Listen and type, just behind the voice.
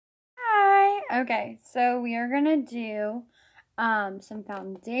Okay, so we are going to do some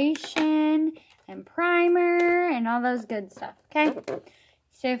foundation and primer and all those good stuff, okay?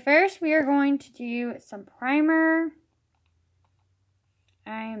 So first we are going to do some primer.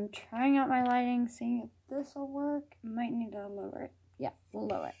 I am trying out my lighting, seeing if this will work. Might need to lower it. Yeah, we'll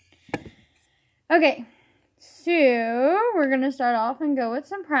lower it. Okay, so we're going to start off and go with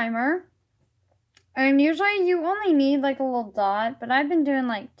some primer. And usually you only need like a little dot, but I've been doing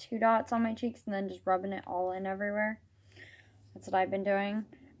like 2 dots on my cheeks and then just rubbing it all in everywhere. That's what I've been doing.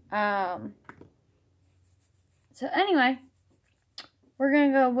 So anyway, we're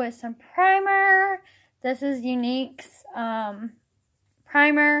going to go with some primer. This is Younique's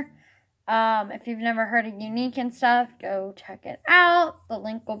primer. If you've never heard of Younique and stuff, go check it out. The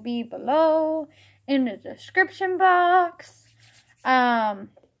link will be below in the description box.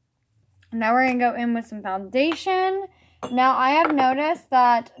 Now we're going to go in with some foundation. Now I have noticed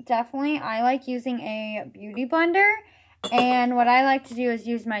that definitely I like using a beauty blender. And what I like to do is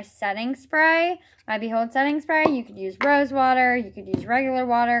use my setting spray, my Behold setting spray. You could use rose water, you could use regular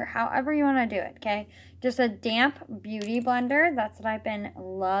water, however you want to do it, okay? Just a damp beauty blender. That's what I've been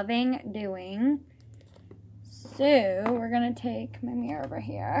loving doing. So we're going to take my mirror over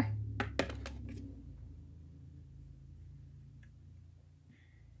here.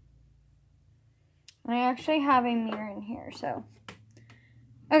 I actually have a mirror in here, so.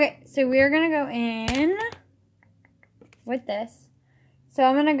 Okay, so we are going to go in with this. So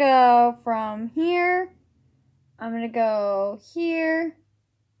I'm going to go from here. I'm going to go here,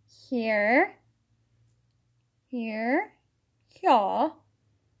 here, here,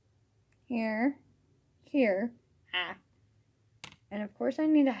 here, here. And of course I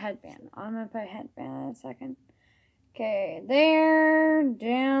need a headband. I'm going to put a headband in a second. Okay, there,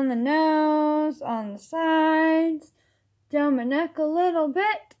 down the nose, on the sides, down my neck a little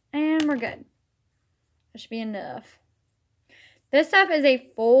bit, and we're good. That should be enough. This stuff is a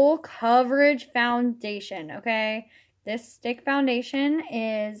full coverage foundation, okay? This stick foundation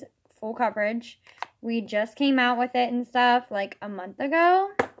is full coverage. We just came out with it and stuff like a month ago.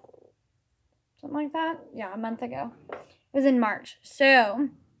 Something like that. Yeah, a month ago. It was in March. So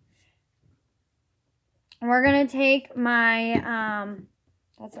we're going to take my,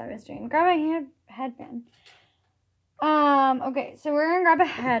 that's what I was doing. Grab a headband. Okay, so we're going to grab a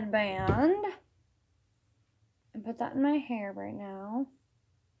headband. And put that in my hair right now.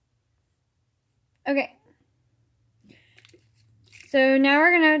 Okay. So now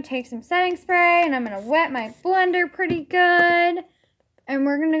we're going to take some setting spray. And I'm going to wet my blender pretty good. And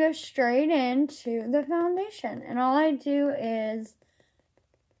we're going to go straight into the foundation. And all I do is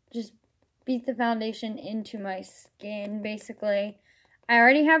just beat the foundation into my skin, basically. I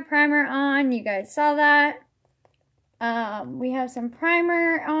already have primer on. You guys saw that. We have some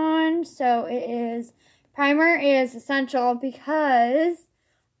primer on. So it is... Primer is essential because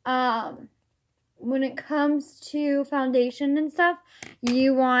when it comes to foundation and stuff,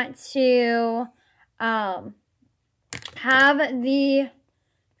 you want to have the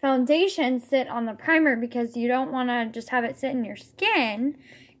foundation sit on the primer because you don't want to just have it sit in your skin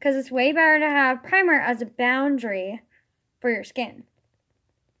because it's way better to have primer as a boundary for your skin.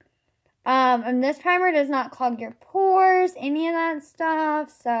 And this primer does not clog your pores, any of that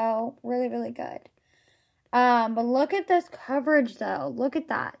stuff, so really, really good. But look at this coverage though. Look at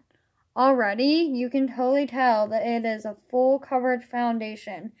that. Already, you can totally tell that it is a full coverage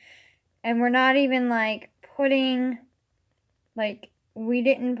foundation. And we're not even like putting, like, we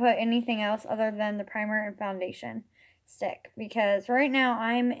didn't put anything else other than the primer and foundation stick. Because right now,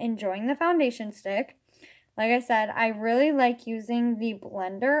 I'm enjoying the foundation stick. Like I said, I really like using the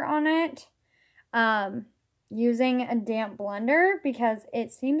blender on it. Using a damp blender because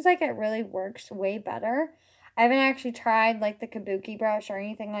it seems like it really works way better. I haven't actually tried like the kabuki brush or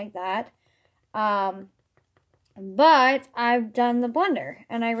anything like that. But I've done the blender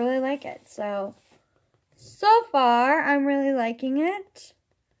and I really like it. So far I'm really liking it.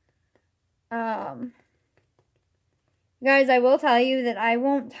 Guys, I will tell you that I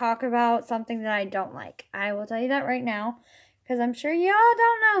won't talk about something that I don't like. I will tell you that right now because I'm sure y'all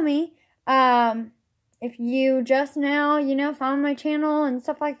don't know me. If you just now, found my channel and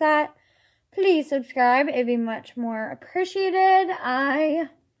stuff like that, please subscribe. It'd be much more appreciated. I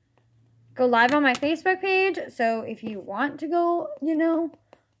go live on my Facebook page, so if you want to go,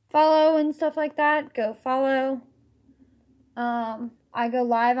 follow and stuff like that, go follow. I go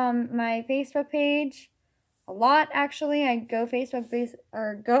live on my Facebook page a lot, actually. I go live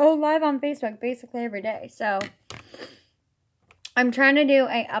on Facebook basically every day, so I'm trying to do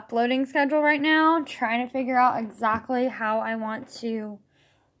a uploading schedule right now, trying to figure out exactly how I want to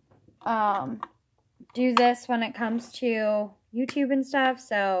do this when it comes to YouTube and stuff.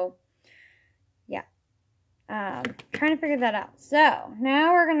 So, yeah. Trying to figure that out. So,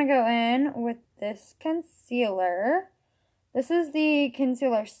 now we're going to go in with this concealer. This is the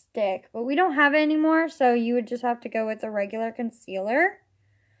concealer stick, but we don't have it anymore, so you would just have to go with the regular concealer.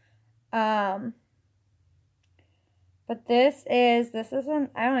 But this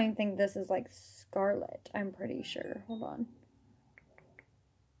isn't, I don't even think this is like Scarlet, I'm pretty sure. Hold on.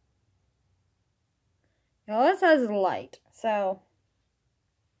 All it says is light, so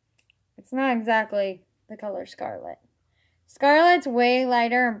it's not exactly the color Scarlet. Scarlet's way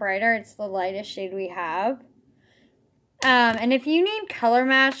lighter and brighter. It's the lightest shade we have. And if you need color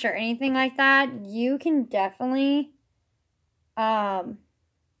match or anything like that, you can definitely,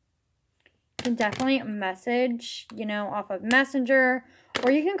 message, you know, off of Messenger,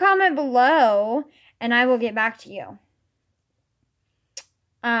 or you can comment below and I will get back to you.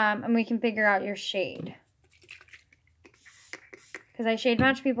 And we can figure out your shade. Because I shade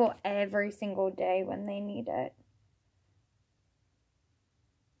match people every single day when they need it.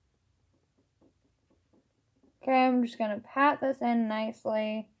 Okay, I'm just going to pat this in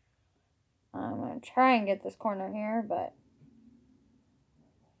nicely. I'm going to try and get this corner here, but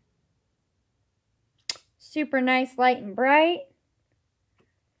super nice, light and bright.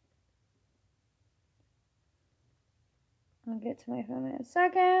 I'll get to my phone in a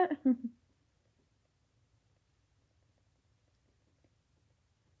second.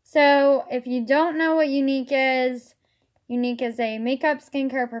 So, if you don't know what Younique is a makeup,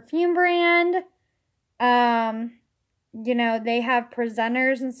 skincare, perfume brand. You know, they have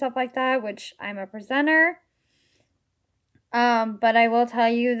presenters and stuff like that, which I'm a presenter. But I will tell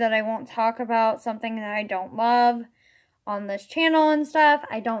you that I won't talk about something that I don't love on this channel and stuff.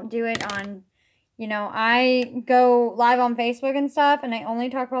 I don't do it on, you know, I go live on Facebook and stuff, and I only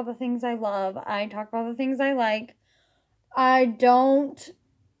talk about the things I love. I talk about the things I like. I don't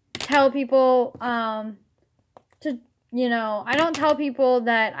tell people, I don't tell people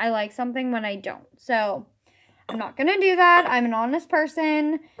that I like something when I don't. So, I'm not going to do that. I'm an honest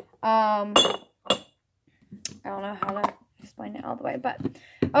person. I don't know how to explain it all the way, but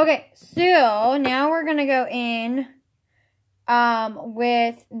okay. So, now we're going to go in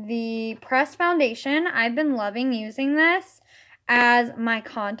with the pressed foundation. I've been loving using this as my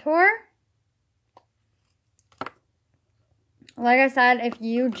contour. Like I said, if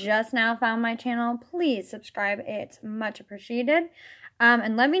you just now found my channel, please subscribe. It's much appreciated.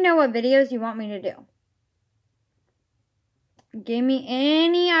 And let me know what videos you want me to do. Give me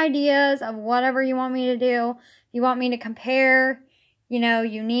any ideas of whatever you want me to do. If you want me to compare, you know,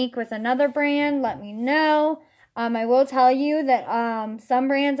 Younique with another brand, let me know. I will tell you that some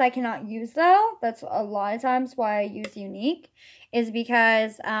brands I cannot use, though. That's a lot of times why I use Younique. Is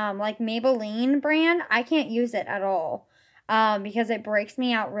because, like Maybelline brand, I can't use it at all. Because it breaks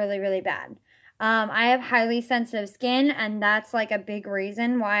me out really, really bad. I have highly sensitive skin, and that's like a big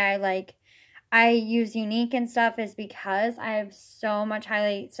reason why I use Younique and stuff, is because I have so much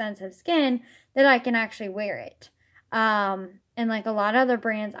highly sensitive skin that I can actually wear it. And like a lot of other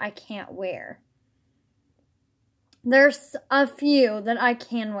brands I can't wear. There's a few that I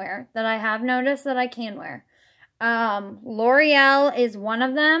can wear, that I have noticed that I can wear. L'Oreal is one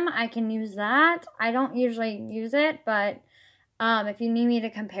of them. I can use that. I don't usually use it, but if you need me to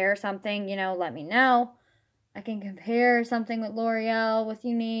compare something, you know, let me know. I can compare something with L'Oreal, with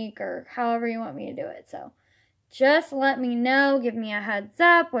Younique, or however you want me to do it. So, just let me know. Give me a heads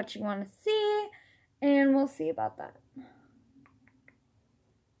up what you want to see, and we'll see about that.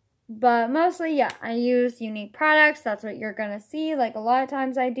 But mostly, yeah, I use Younique products. That's what you're going to see. Like, a lot of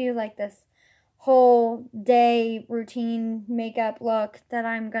times I do, like, this whole day routine makeup look that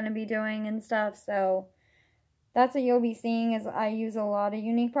I'm going to be doing and stuff. So, that's what you'll be seeing, is I use a lot of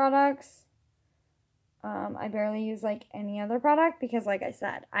Younique products. I barely use, like, any other product because, like I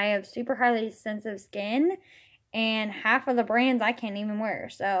said, I have super highly sensitive skin, and half of the brands I can't even wear.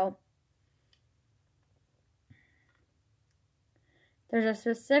 So, if there's a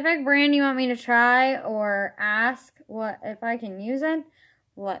specific brand you want me to try or ask if I can use it,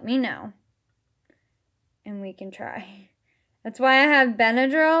 let me know, and we can try. That's why I have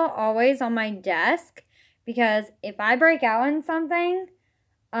Benadryl always on my desk, because if I break out in something,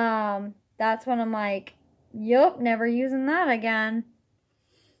 that's when I'm like, yup, never using that again.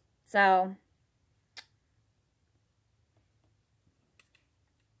 So,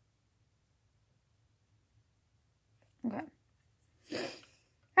 okay.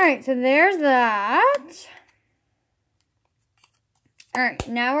 Alright, so there's that. Alright,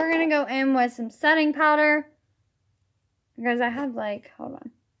 now we're going to go in with some setting powder. Because I have, like, hold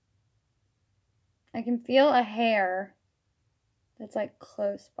on. I can feel a hair that's like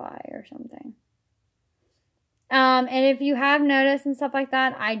close by or something. And if you have noticed and stuff like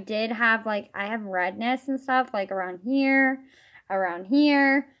that, I did have like, I have redness and stuff like around here.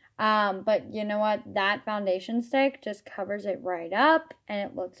 But you know what? That foundation stick just covers it right up and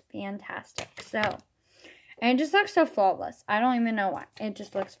it looks fantastic. So, and it just looks so flawless. I don't even know why. It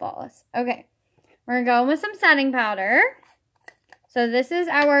just looks flawless. Okay. We're going to go with some setting powder. So this is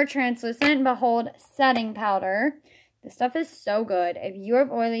our Translucent Behold setting powder. This stuff is so good. If you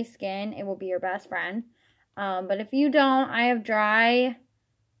have oily skin, it will be your best friend. But if you don't, I have dry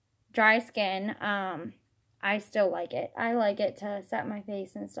skin. I still like it. I like it to set my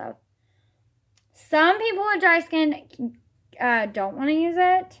face and stuff. Some people with dry skin don't want to use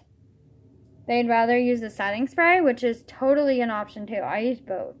it. They'd rather use the setting spray, which is totally an option too. I use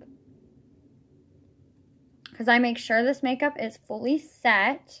both. Because I make sure this makeup is fully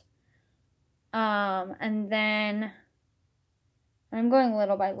set. And then I'm going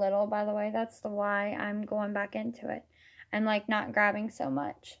little by little, by the way. That's why I'm going back into it. I'm like not grabbing so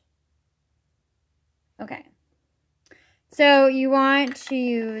much. Okay. So you want to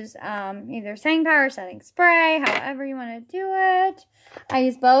use either setting powder or setting spray, however you want to do it. I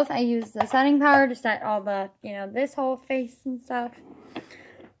use both. I use the setting powder to set all the, you know, this whole face and stuff.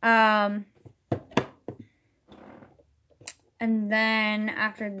 And then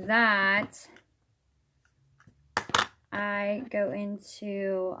after that, I go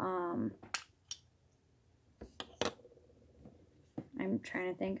into, I'm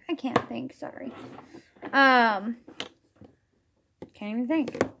trying to think. I can't think, sorry. Can't even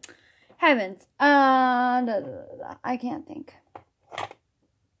think. Heavens. I can't think.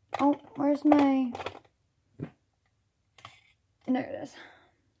 Oh, where's my... There it is.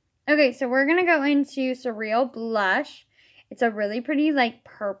 Okay, so we're going to go into Surreal Blush. It's a really pretty, like,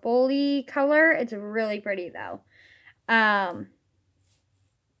 purpley color. It's really pretty, though.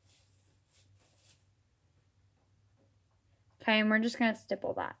 Okay, and we're just going to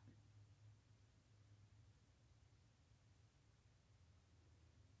stipple that.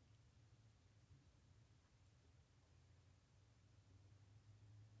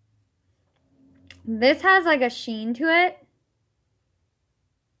 This has like a sheen to it.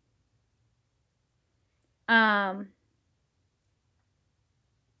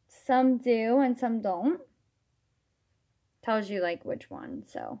 Some do and some don't. Tells you like which one,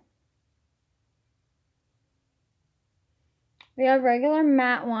 so. We have regular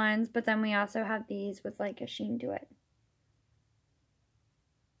matte ones, but then we also have these with like a sheen to it.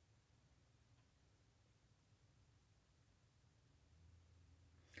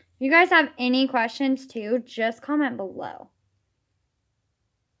 If you guys have any questions too, just comment below.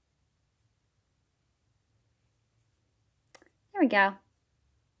 There we go.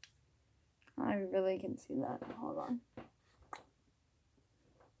 I really can see that. Hold on.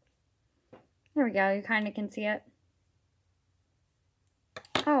 There we go. You kind of can see it.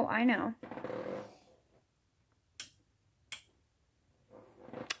 Oh, I know.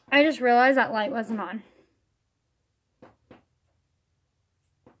 I just realized that light wasn't on.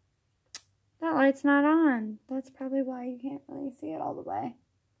 That light's not on. That's probably why you can't really see it all the way.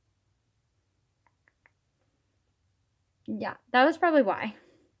 Yeah, that was probably why.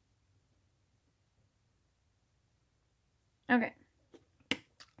 Okay.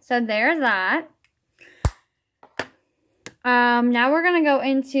 So there's that. Now we're going to go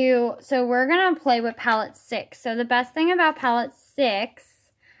into, so we're going to play with palette 6. So the best thing about palette 6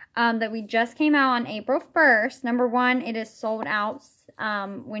 that we just came out on April 1st, number one, it is sold out.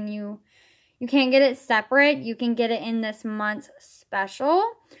 When you can't get it separate, you can get it in this month's special,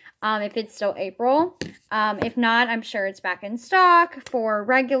 if it's still April. If not, I'm sure it's back in stock for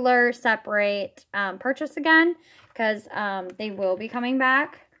regular separate purchase again, because they will be coming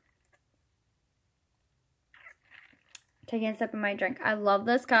back. Taking a sip of my drink. I love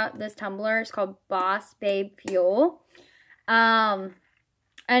this cup, this tumbler. It's called Boss Babe Fuel. And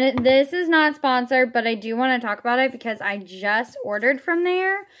this is not sponsored, but I do want to talk about it because I just ordered from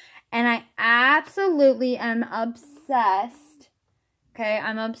there. And I absolutely am obsessed. Okay,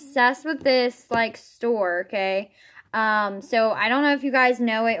 I'm obsessed with this, like, store, okay? So I don't know if you guys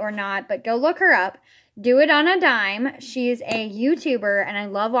know it or not, but go look her up. Do It on a Dime. She's a YouTuber, and I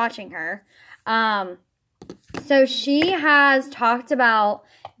love watching her. So she has talked about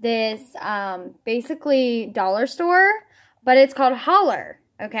this, basically dollar store, but it's called Hollar,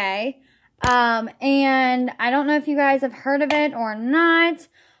 okay? And I don't know if you guys have heard of it or not,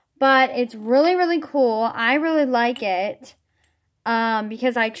 but it's really, really cool. I really like it,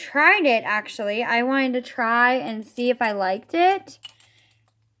 because I tried it, actually. I wanted to try and see if I liked it.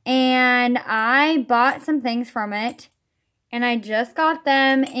 And And I bought some things from it. And I just got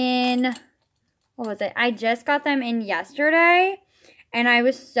them in, what was it? I just got them in yesterday. And I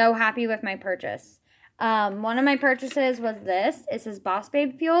was so happy with my purchase. One of my purchases was this. It says Boss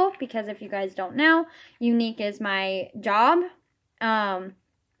Babe Fuel. Because if you guys don't know, Younique is my job.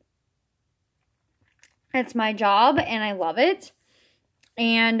 It's my job and I love it.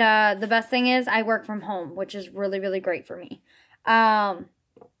 And the best thing is I work from home, which is really, really great for me.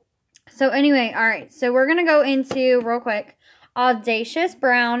 So anyway, alright. So we're going to go into, real quick, Audacious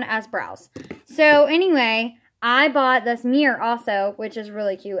Brown as brows. So anyway, I bought this mirror also, which is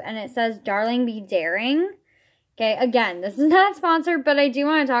really cute. And it says, Darling Be Daring. Okay, again, this is not sponsored, but I do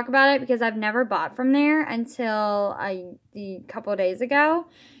want to talk about it because I've never bought from there until a couple of days ago.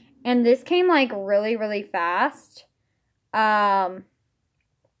 And this came like really, really fast. And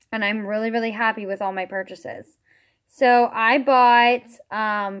I'm really, really happy with all my purchases. So I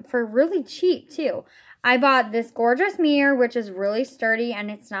bought, for really cheap too. I bought this gorgeous mirror, which is really sturdy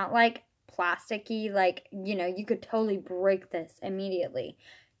and it's not like plasticky. Like, you know, you could totally break this immediately.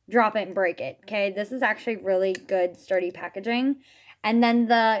 Drop it and break it. Okay, this is actually really good, sturdy packaging. And then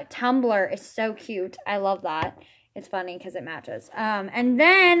the tumbler is so cute. I love that. It's funny because it matches. And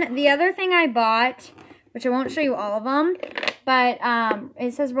then the other thing I bought, which I won't show you all of them, but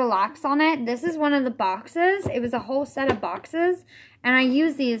it says Relax on it. This is one of the boxes. It was a whole set of boxes, and I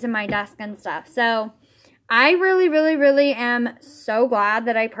use these in my desk and stuff. So I really, really, really am so glad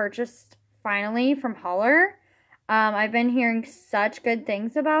that I purchased finally from Hollar. I've been hearing such good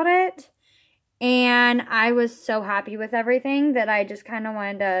things about it, and I was so happy with everything that I just kind of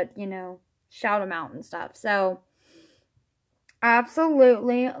wanted to, you know, shout them out and stuff. So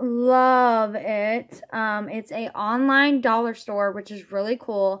absolutely love it. It's a online dollar store, which is really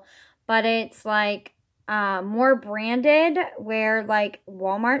cool, but it's like more branded, where like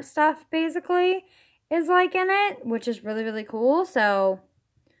Walmart stuff basically is like in it, which is really, really cool. So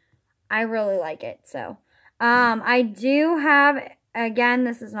I really like it. So I do have, again,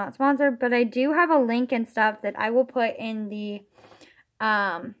 this is not sponsored, but I do have a link and stuff that I will put in the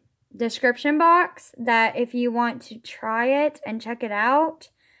description box, that if you want to try it and check it out,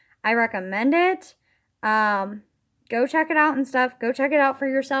 I recommend it. Go check it out and stuff. Go check it out for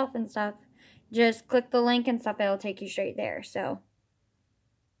yourself and stuff. Just click the link and stuff. It'll take you straight there. So,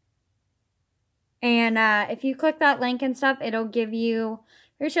 and if you click that link and stuff, it'll give you,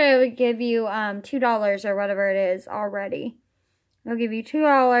 pretty sure it would give you $2 or whatever it is already. It'll give you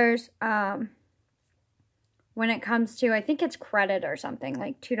 $2 when it comes to, I think it's credit or something,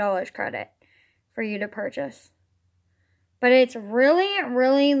 like $2 credit for you to purchase. But it's really,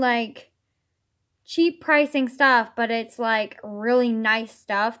 really like cheap pricing stuff, but it's like really nice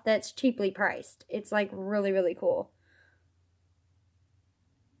stuff that's cheaply priced. It's like really, really cool.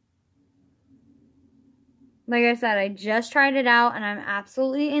 Like I said, I just tried it out and I'm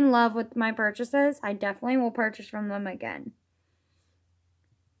absolutely in love with my purchases. I definitely will purchase from them again.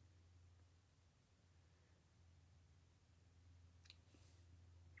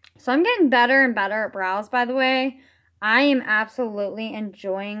 So I'm getting better and better at brows, by the way. I am absolutely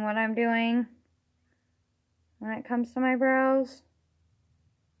enjoying what I'm doing when it comes to my brows.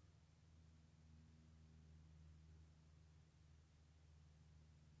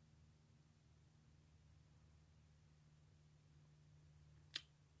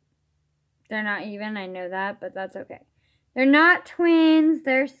 They're not even, I know that, but that's okay. They're not twins,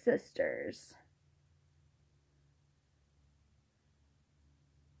 they're sisters.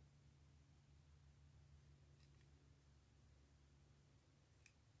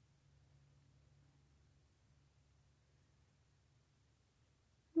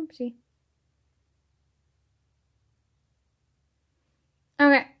 Oopsie.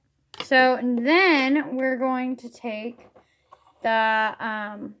 Okay, so then we're going to take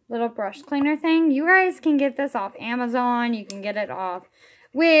the little brush cleaner thing. You guys can get this off Amazon. You can get it off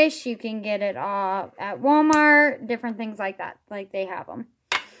Wish. You can get it off at Walmart. Different things like that. Like they have them.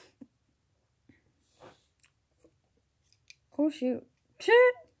 Oh, shoot.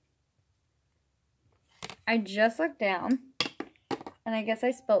 I just looked down. And I guess I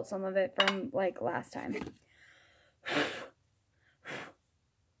spilt some of it from, like, last time.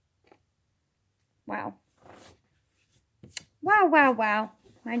 Wow. Wow, wow, wow.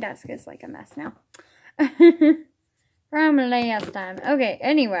 My desk is like a mess now. From last time. Okay,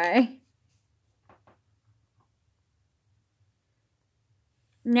 anyway.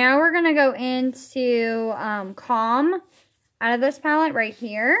 Now we're going to go into Calm out of this palette right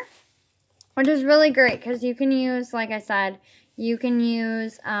here. Which is really great because you can use, like I said, you can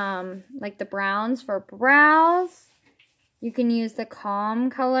use like the browns for brows. You can use the Calm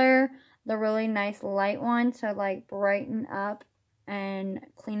color the really nice light one to like brighten up and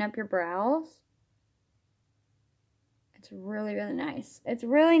clean up your brows. It's really, really nice. It's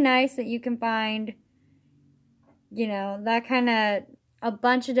really nice that you can find, you know, that kind of a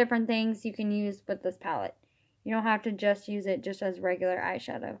bunch of different things you can use with this palette. You don't have to just use it just as regular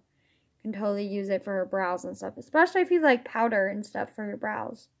eyeshadow. You can totally use it for brows and stuff, especially if you like powder and stuff for your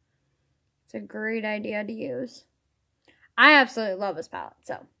brows. It's a great idea to use. I absolutely love this palette,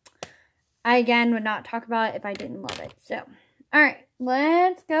 so I again would not talk about it if I didn't love it. So, alright,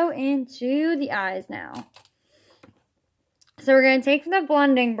 let's go into the eyes now. So we're going to take the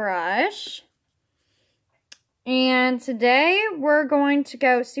blending brush, and today we're going to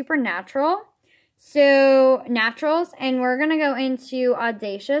go super natural. So, naturals, and we're going to go into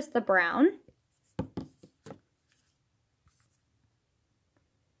Audacious, the brown.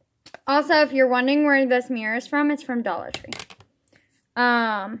 Also, if you're wondering where this mirror is from, it's from Dollar Tree.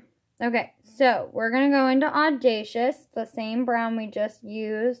 Okay, so we're going to go into Audacious, the same brown we just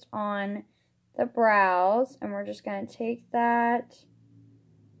used on the brows, and we're just going to take that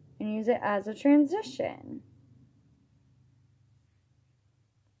and use it as a transition.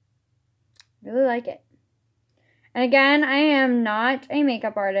 Really like it. And again, I am not a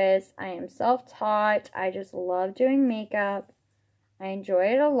makeup artist. I am self-taught. I just love doing makeup. I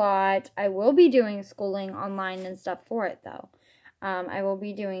enjoy it a lot. I will be doing schooling online and stuff for it, though. I will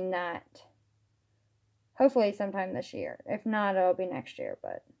be doing that hopefully sometime this year. If not, it'll be next year,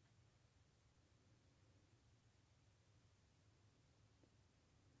 but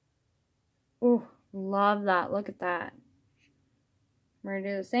ooh, love that. Look at that. We're going to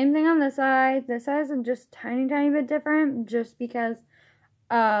do the same thing on this eye. This eye is just tiny bit different just because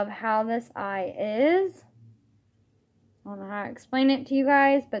of how this eye is. I don't know how to explain it to you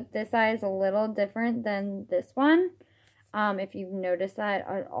guys, but this eye is a little different than this one. If you've noticed that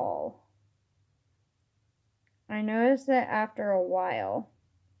at all. I noticed it after a while.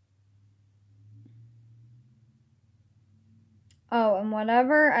 Oh, and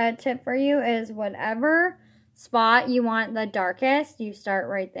whatever, a tip for you is whatever spot you want the darkest, you start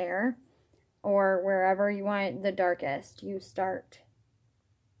right there. Or wherever you want it the darkest, you start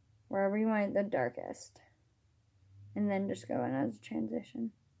wherever you want it the darkest. And then just go in as a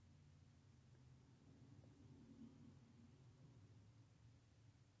transition.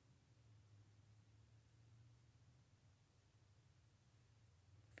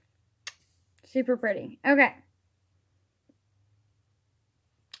 Super pretty. Okay.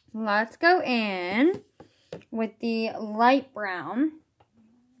 Let's go in with the light brown.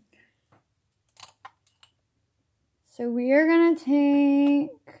 So we are going to take,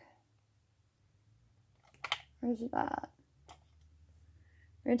 where's that?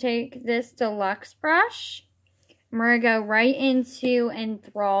 We're going to take this deluxe brush. And we're going to go right into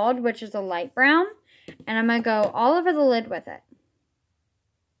Enthralled, which is a light brown. And I'm going to go all over the lid with it.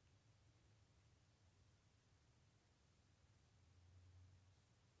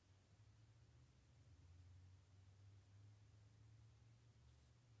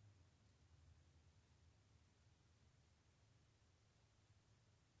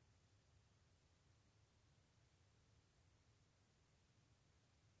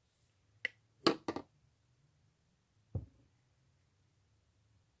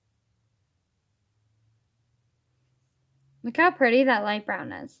 Look how pretty that light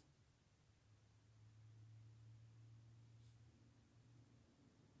brown is.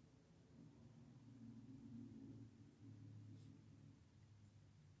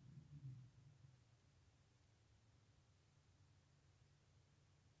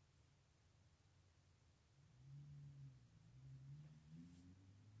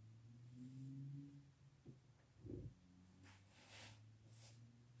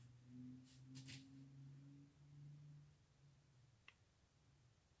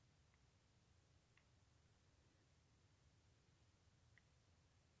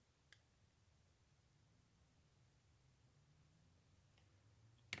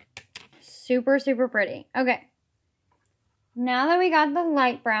 Super, super pretty. Okay. Now that we got the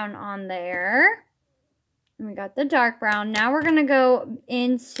light brown on there, and we got the dark brown, now we're going to go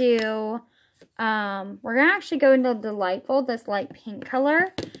into, we're going to actually go into Delightful, this light pink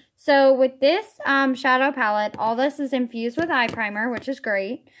color. So with this shadow palette, all this is infused with eye primer, which is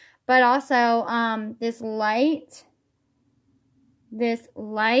great. But also, this light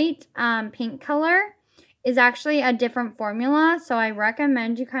pink color is actually a different formula, so I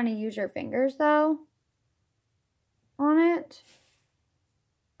recommend you kind of use your fingers, though, on it.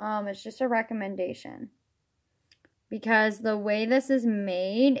 It's just a recommendation. Because the way this is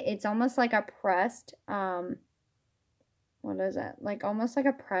made, it's almost like a pressed what is it? Like almost like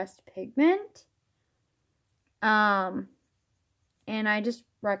a pressed pigment. And I just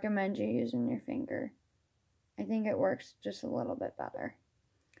recommend you using your finger. I think it works just a little bit better.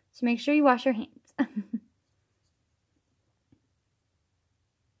 So make sure you wash your hands.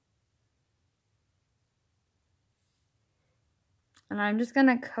 And I'm just going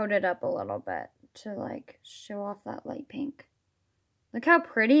to coat it up a little bit to like show off that light pink. Look how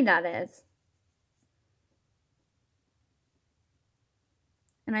pretty that is.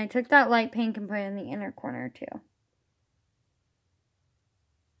 And I took that light pink and put it in the inner corner too.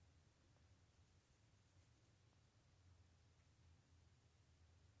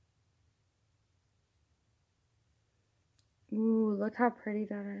 Ooh, look how pretty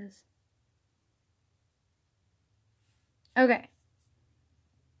that is. Okay.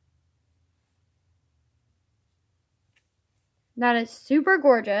 That is super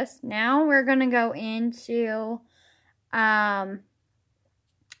gorgeous. Now we're going to go into,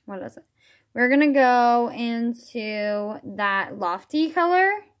 what is it? We're going to go into that lofty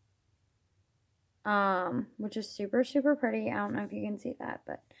color, which is super, super pretty. I don't know if you can see that,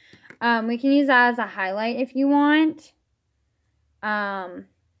 but we can use that as a highlight if you want.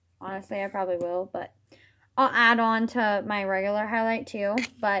 Honestly, I probably will, but I'll add on to my regular highlight too.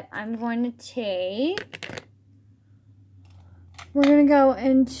 But I'm going to take, we're going to go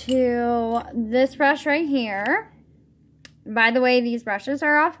into this brush right here. By the way, these brushes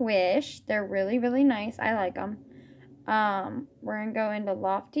are off Wish. They're really, really nice. I like them. We're going to go into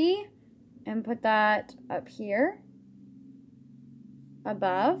Lofty and put that up here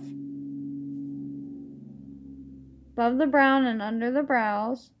above the brown and under the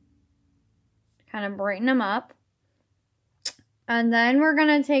brows, kind of brighten them up. And then we're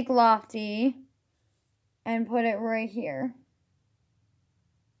going to take Lofty and put it right here.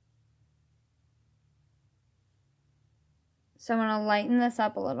 So I'm going to lighten this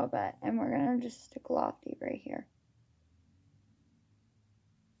up a little bit, and we're going to just stick Lofty right here.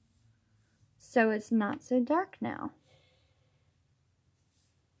 So it's not so dark now.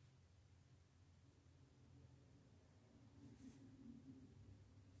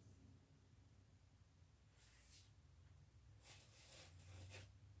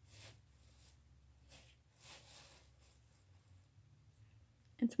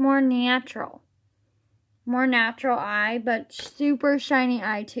 It's more natural. More natural eye, but super shiny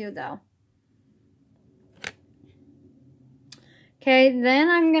eye too, though. Okay, then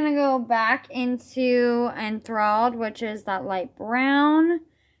I'm going to go back into Enthralled, which is that light brown.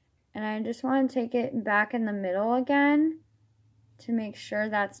 And I just want to take it back in the middle again to make sure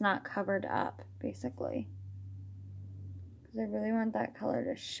that's not covered up, basically. Because I really want that color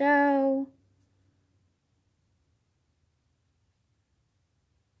to show.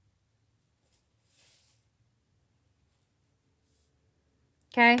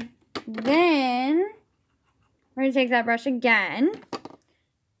 Okay, then we're going to take that brush again,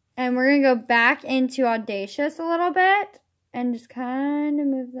 and we're going to go back into Audacious a little bit, and just kind of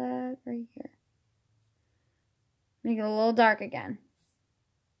move that right here. Make it a little dark again.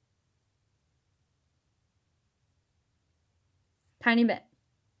 Tiny bit.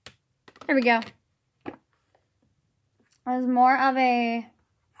 There we go. There's more of a...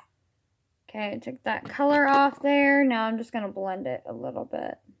 Okay, I took that color off there. Now I'm just going to blend it a little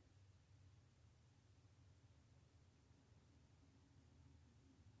bit.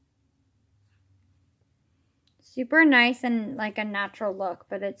 Super nice and like a natural look,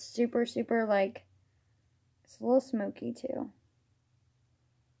 but it's super, super like, it's a little smoky too.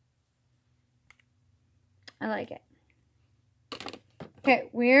 I like it. Okay,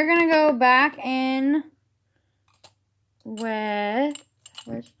 we're going to go back in with,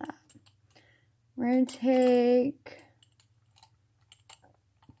 where's that? We're going to take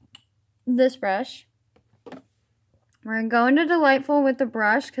this brush. We're going to go into Delightful with the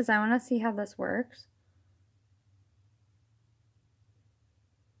brush because I want to see how this works.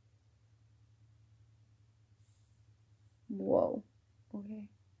 Whoa. Okay.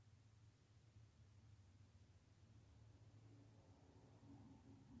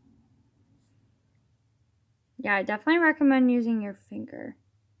 Yeah, I definitely recommend using your finger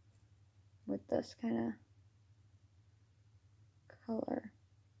with this kind of color.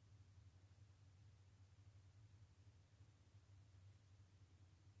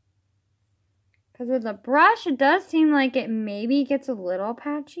 Because with the brush, it does seem like it maybe gets a little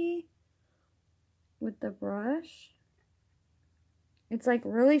patchy with the brush. It's like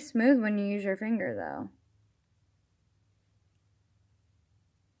really smooth when you use your finger though.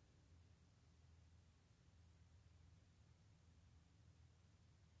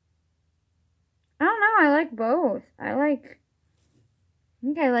 I don't know, I like both. I like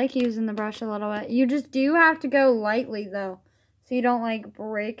I like using the brush a little bit. You just do have to go lightly, though. So you don't, like,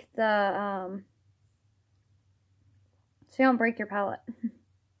 break the, so you don't break your palette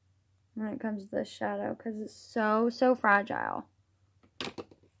when it comes to this shadow. Because it's so fragile.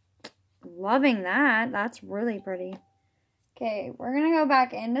 Loving that. That's really pretty. Okay, we're going to go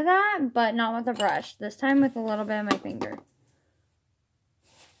back into that, but not with a brush. This time with a little bit of my finger.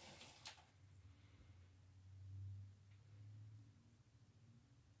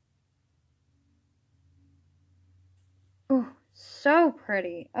 Oh, so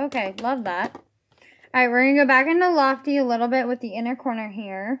pretty. Okay, love that. Alright, we're going to go back into Lofty a little bit with the inner corner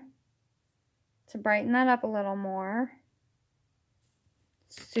here. To brighten that up a little more.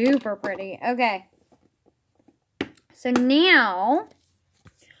 Super pretty. Okay. So now,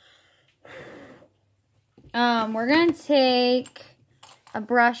 we're going to take a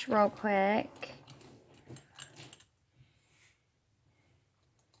brush real quick.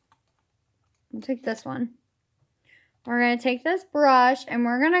 I'll take this one. We're going to take this brush and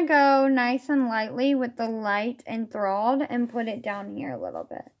we're going to go nice and lightly with the light enthralled and put it down here a little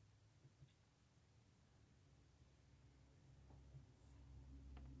bit.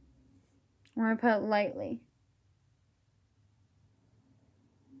 We're going to put it lightly.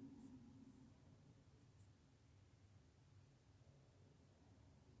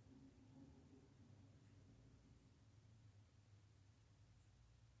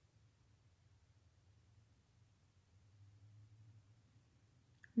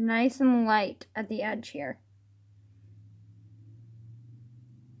 Nice and light at the edge here.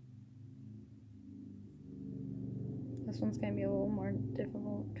 This one's going to be a little more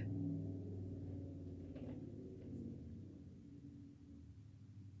difficult.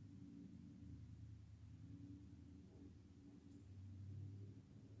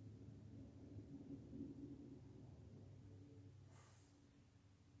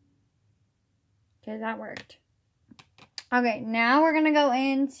 Okay, that worked. Okay, now we're going to go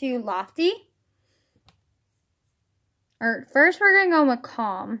into Lofty. Or first we're going to go with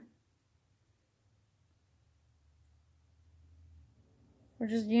Calm.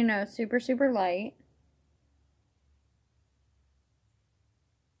 Which is, you know, super light.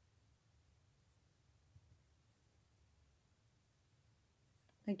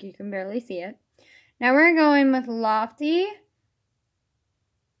 Like you can barely see it. Now we're going with Lofty.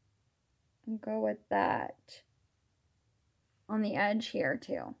 And go with that on the edge here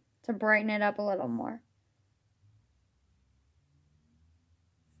too, to brighten it up a little more.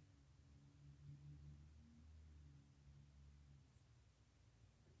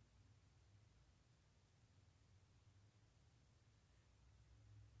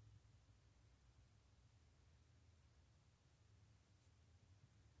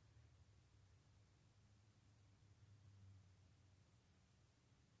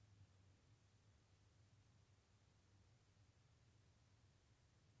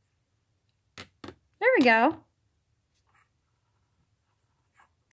 There we go.